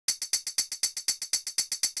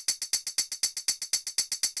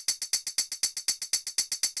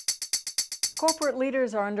Corporate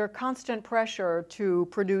leaders are under constant pressure to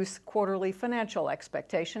produce quarterly financial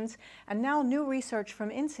expectations, and now new research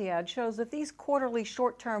from INSEAD shows that these quarterly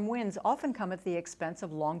short-term wins often come at the expense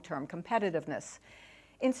of long-term competitiveness.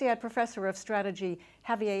 INSEAD Professor of Strategy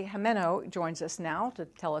Javier Gimeno joins us now to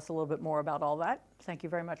tell us a little bit more about all that. Thank you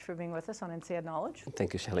very much for being with us on INSEAD Knowledge.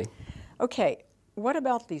 Thank you, Shellie. Okay, what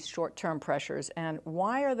about these short-term pressures and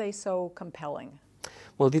why are they so compelling?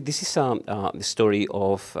 Well, this is the story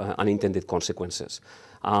of unintended consequences.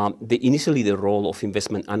 Initially, the role of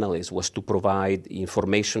investment analysts was to provide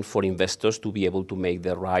information for investors to be able to make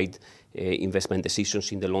the right investment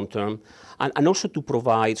decisions in the long term, and also to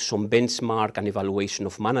provide some benchmark and evaluation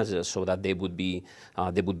of managers so that they would be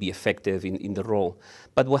effective in the role.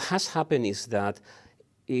 But what has happened is that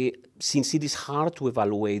since it is hard to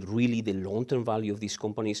evaluate really the long-term value of these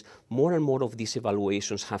companies, more and more of these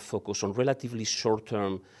evaluations have focused on relatively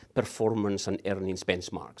short-term performance and earnings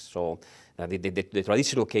benchmarks. So the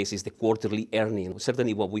traditional case is the quarterly earning.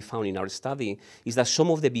 Certainly what we found in our study is that some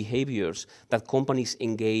of the behaviors that companies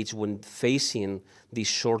engage when facing this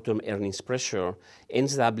short-term earnings pressure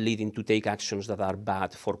ends up leading to take actions that are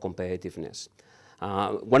bad for competitiveness.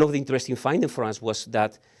 One of the interesting findings for us was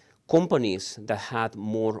that companies that had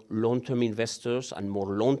more long-term investors and more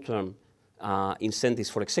long-term incentives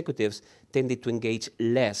for executives tended to engage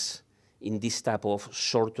less in this type of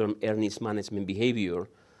short-term earnings management behavior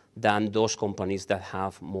than those companies that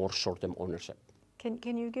have more short-term ownership.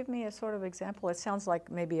 Can you give me a sort of example? It sounds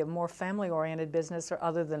like maybe a more family-oriented business or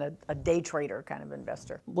other than a day trader kind of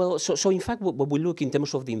investor. Well, so in fact, what we look in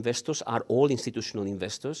terms of the investors are all institutional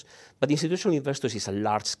investors, but institutional investors is a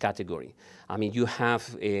large category. I mean, you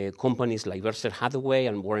have companies like Berkshire Hathaway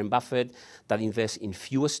and Warren Buffett that invest in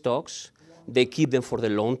few stocks. They keep them for the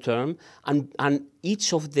long term, and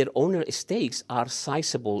each of their owner stakes are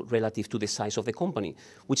sizable relative to the size of the company,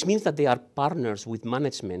 which means that they are partners with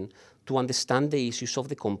management to understand the issues of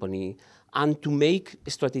the company and to make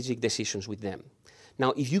strategic decisions with them.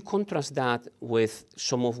 Now, if you contrast that with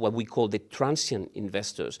some of what we call the transient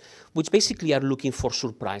investors, which basically are looking for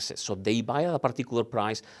surprises. So they buy at a particular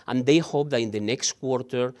price and they hope that in the next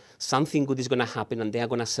quarter something good is going to happen and they are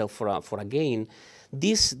going to sell for a gain.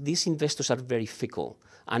 These investors are very fickle,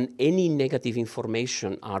 and any negative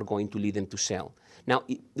information are going to lead them to sell. Now,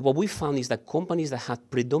 what we found is that companies that had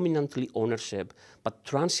predominantly ownership but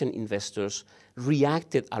transient investors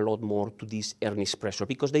reacted a lot more to this earnings pressure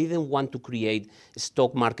because they didn't want to create a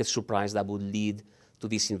stock market surprise that would lead to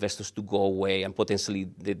these investors to go away and potentially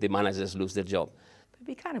the managers lose their job. It'd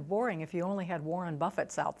be kind of boring if you only had Warren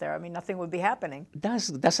Buffetts out there. I mean, nothing would be happening.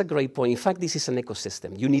 That's a great point. In fact, this is an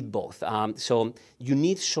ecosystem. You need both. So you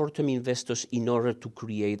need short-term investors in order to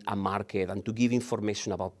create a market and to give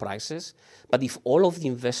information about prices. But if all of the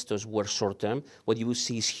investors were short-term, what you will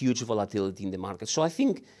see is huge volatility in the market. So I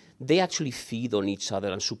think they actually feed on each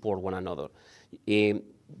other and support one another.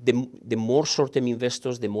 The more short-term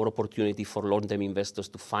investors, the more opportunity for long-term investors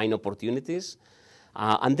to find opportunities.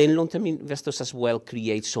 And then long-term investors as well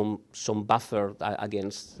create some buffer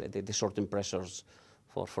against the short-term pressures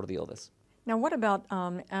for the others. Now, what about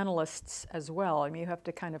analysts as well? I mean, you have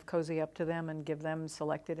to kind of cozy up to them and give them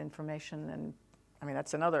selected information, and I mean,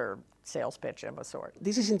 that's another sales pitch of a sort.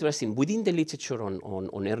 This is interesting. Within the literature on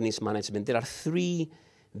earnings management, there are three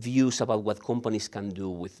views about what companies can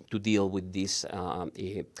do to deal with these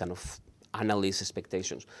kind of analyst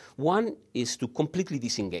expectations. One is to completely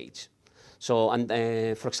disengage. So, and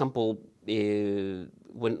for example,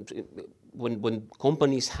 when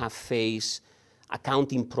companies have faced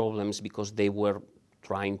accounting problems because they were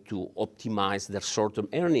trying to optimize their short-term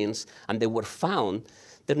earnings and they were found,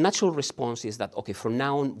 the natural response is that, okay, from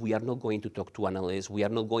now on, we are not going to talk to analysts, we are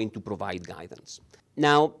not going to provide guidance.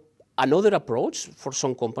 Now, another approach for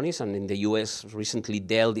some companies, and in the US recently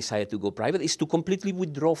Dell decided to go private, is to completely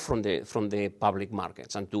withdraw from the public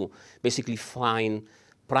markets and to basically find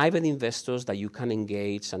private investors that you can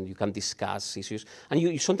engage and you can discuss issues.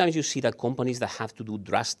 And sometimes you see that companies that have to do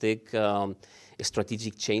drastic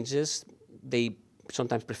strategic changes, they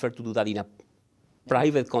sometimes prefer to do that in a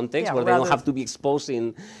private context where they don't have to be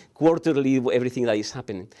exposing quarterly everything that is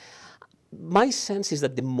happening. My sense is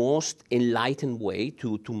that the most enlightened way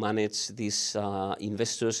to manage these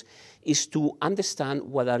investors is to understand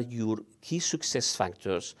what are your key success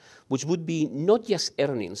factors, which would be not just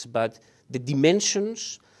earnings, but the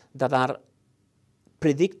dimensions that are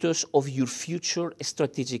predictors of your future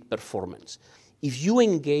strategic performance. If you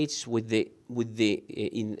engage with the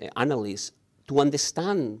analysts to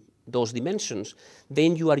understand those dimensions,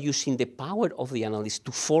 then you are using the power of the analyst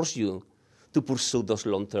to force you to pursue those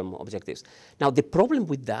long-term objectives. Now, the problem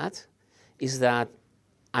with that is that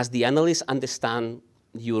as the analysts understand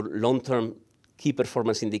your long-term key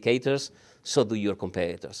performance indicators, so do your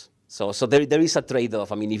competitors. So there is a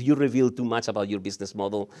trade-off. I mean, if you reveal too much about your business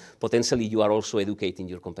model, potentially you are also educating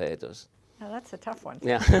your competitors. Now that's a tough one.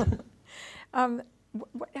 Yeah.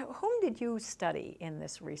 Whom did you study in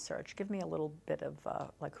this research? Give me a little bit of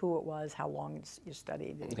like who it was, how long you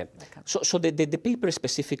studied. Okay. Kind of So the paper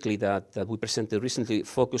specifically that we presented recently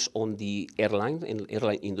focused on the airline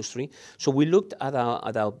industry. So we looked at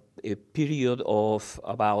a period of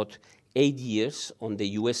about 8 years on the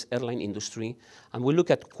U.S. airline industry, and we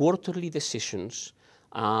look at quarterly decisions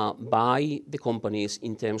by the companies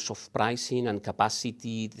in terms of pricing and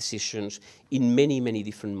capacity decisions in many, many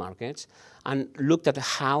different markets, and looked at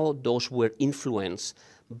how those were influenced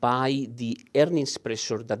by the earnings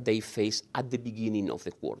pressure that they face at the beginning of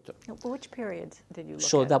the quarter. Which period did you look at?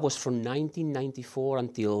 So that was from 1994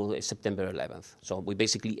 until September 11th. So we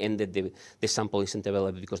basically ended the sample in September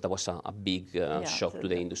 11th because that was a big shock to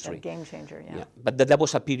the industry. A game changer, yeah. But that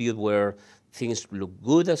was a period where things looked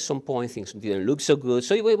good at some point, things didn't look so good.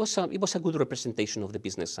 So it was a good representation of the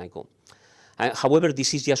business cycle. However,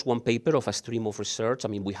 this is just one paper of a stream of research. I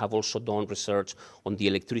mean, we have also done research on the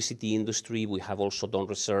electricity industry. We have also done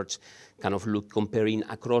research kind of comparing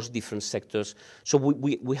across different sectors. So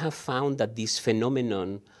we have found that this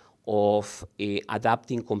phenomenon of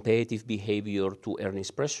adapting competitive behavior to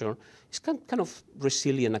earnings pressure is kind of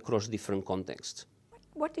resilient across different contexts.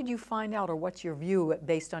 What did you find out, or what's your view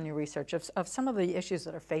based on your research of some of the issues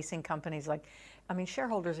that are facing companies? Like, I mean,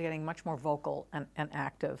 shareholders are getting much more vocal and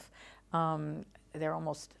active. They're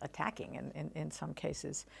almost attacking in some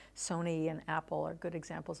cases. Sony and Apple are good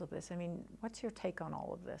examples of this. I mean, what's your take on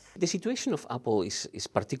all of this? The situation of Apple is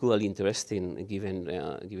particularly interesting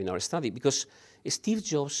given our study, because Steve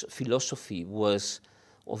Jobs' philosophy was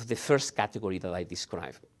of the first category that I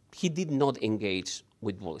described. He did not engage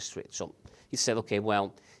with Wall Street. So he said, okay,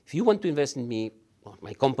 well, if you want to invest in me, or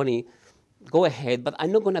my company, go ahead, but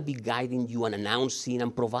I'm not going to be guiding you and announcing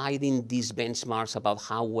and providing these benchmarks about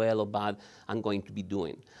how well or bad I'm going to be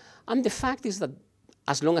doing. And the fact is that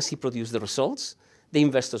as long as he produced the results, the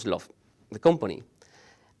investors love the company.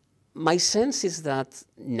 My sense is that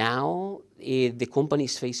now the company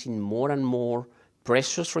is facing more and more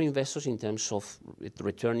pressures from investors in terms of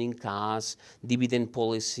returning cash, dividend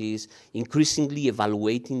policies, increasingly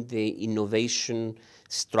evaluating the innovation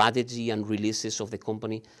strategy and releases of the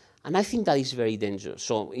company. And I think that is very dangerous.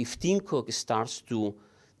 So if Tim Cook starts to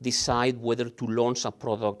decide whether to launch a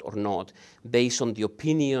product or not based on the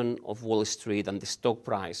opinion of Wall Street and the stock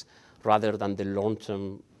price rather than the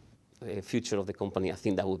long-term future of the company, I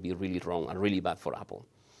think that would be really wrong and really bad for Apple.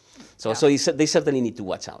 So, yeah. so they certainly need to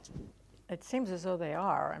watch out. It seems as though they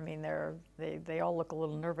are. I mean, they all look a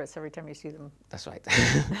little nervous every time you see them. That's right.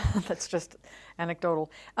 That's just anecdotal.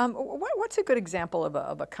 What's a good example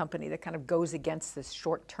of a company that kind of goes against this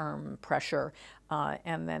short-term pressure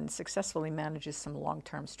and then successfully manages some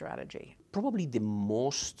long-term strategy? Probably the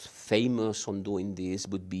most famous on doing this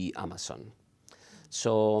would be Amazon.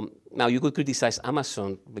 So now you could criticize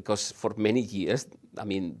Amazon because for many years, I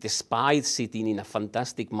mean, despite sitting in a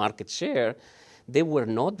fantastic market share, they were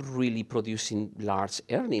not really producing large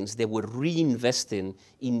earnings. They were reinvesting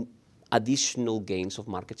in additional gains of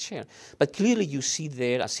market share. But clearly you see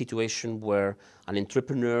there a situation where an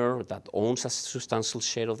entrepreneur that owns a substantial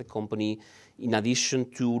share of the company, in addition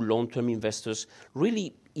to long-term investors,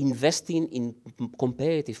 really investing in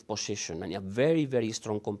competitive position, and a very, very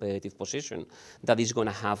strong competitive position that is going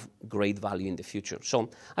to have great value in the future. So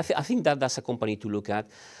I think that that's a company to look at.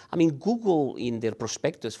 I mean, Google in their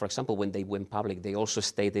prospectus, for example, when they went public, they also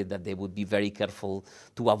stated that they would be very careful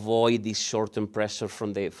to avoid this short-term pressure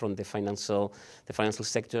from the financial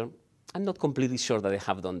sector. I'm not completely sure that they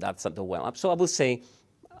have done that so well. So I would say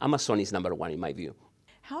Amazon is number one in my view.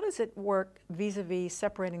 How does it work vis-a-vis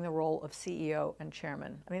separating the role of CEO and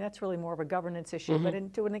chairman? I mean, that's really more of a governance issue,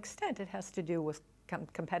 but to an extent it has to do with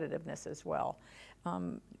competitiveness as well.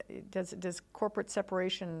 Does corporate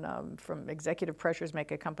separation from executive pressures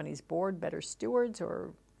make a company's board better stewards,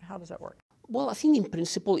 or how does that work? Well, I think in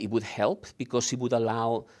principle it would help because it would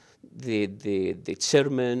allow the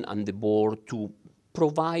chairman and the board to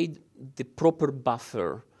provide the proper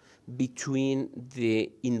buffer between the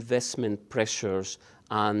investment pressures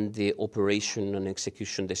and the operation and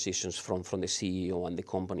execution decisions from the CEO and the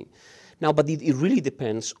company. Now, but it really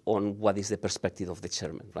depends on what is the perspective of the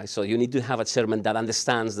chairman, right? So you need to have a chairman that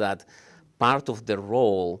understands that part of the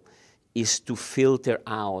role is to filter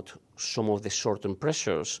out some of the short-term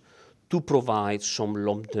pressures to provide some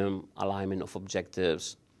long-term alignment of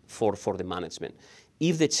objectives for the management.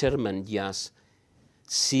 If the chairman just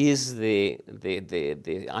sees the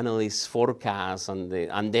analyst's forecast and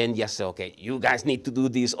then just say, okay, you guys need to do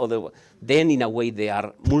this other. Then in a way they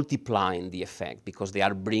are multiplying the effect because they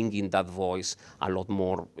are bringing that voice a lot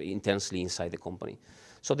more intensely inside the company.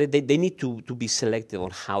 So they need to be selective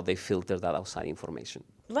on how they filter that outside information.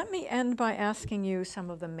 Let me end by asking you some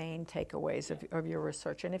of the main takeaways of your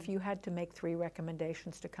research. And if you had to make 3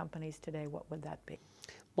 recommendations to companies today, what would that be?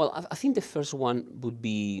 Well, I think the first one would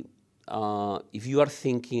be if you are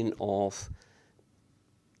thinking of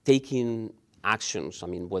taking actions, I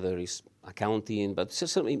mean, whether it's accounting, but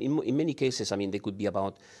in many cases, I mean, they could be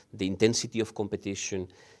about the intensity of competition,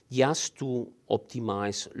 just to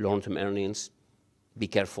optimize long-term earnings. Be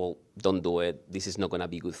careful, don't do it. This is not going to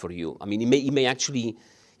be good for you. I mean, it may actually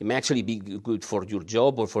be good for your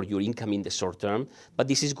job or for your income in the short term, but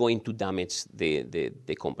this is going to damage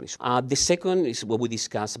the companies. The second is what we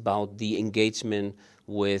discussed about the engagement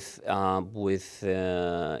with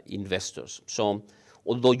investors. So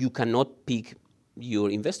although you cannot pick your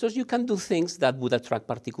investors, you can do things that would attract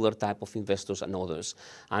particular type of investors and others.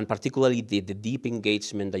 And particularly the deep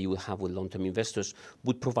engagement that you will have with long-term investors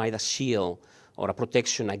would provide a shield or a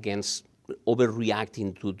protection against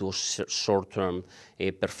overreacting to those short-term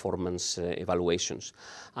performance evaluations.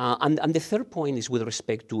 And the third point is with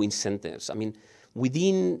respect to incentives. I mean,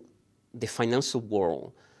 within the financial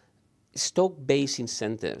world, stock-based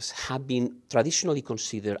incentives have been traditionally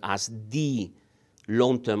considered as the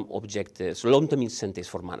long-term objectives, long-term incentives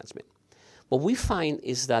for management. What we find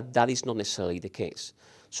is that that is not necessarily the case.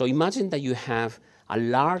 So imagine that you have a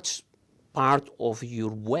large part of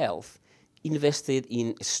your wealth invested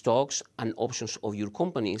in stocks and options of your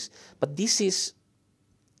companies, but these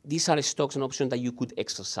are stocks and options that you could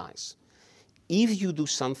exercise. If you do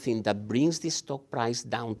something that brings the stock price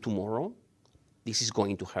down tomorrow, this is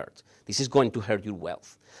going to hurt. This is going to hurt your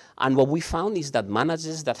wealth. And what we found is that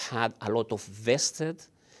managers that had a lot of vested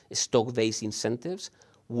stock-based incentives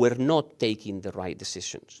were not taking the right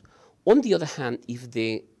decisions. On the other hand, if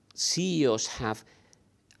the CEOs have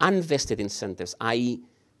unvested incentives, i.e.,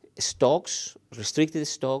 stocks, restricted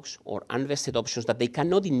stocks, or unvested options that they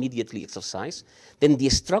cannot immediately exercise, then the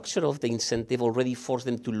structure of the incentive already forced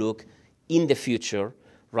them to look in the future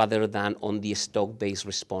rather than on the stock-based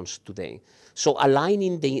response today. So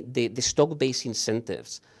aligning the stock-based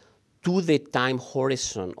incentives to the time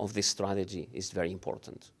horizon of the strategy is very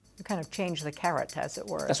important. You kind of change the carrot, as it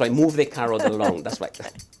were. That's right, move the carrot along, that's right.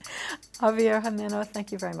 Javier Gimeno,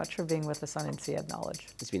 thank you very much for being with us on INSEAD Knowledge.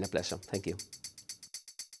 It's been a pleasure, thank you.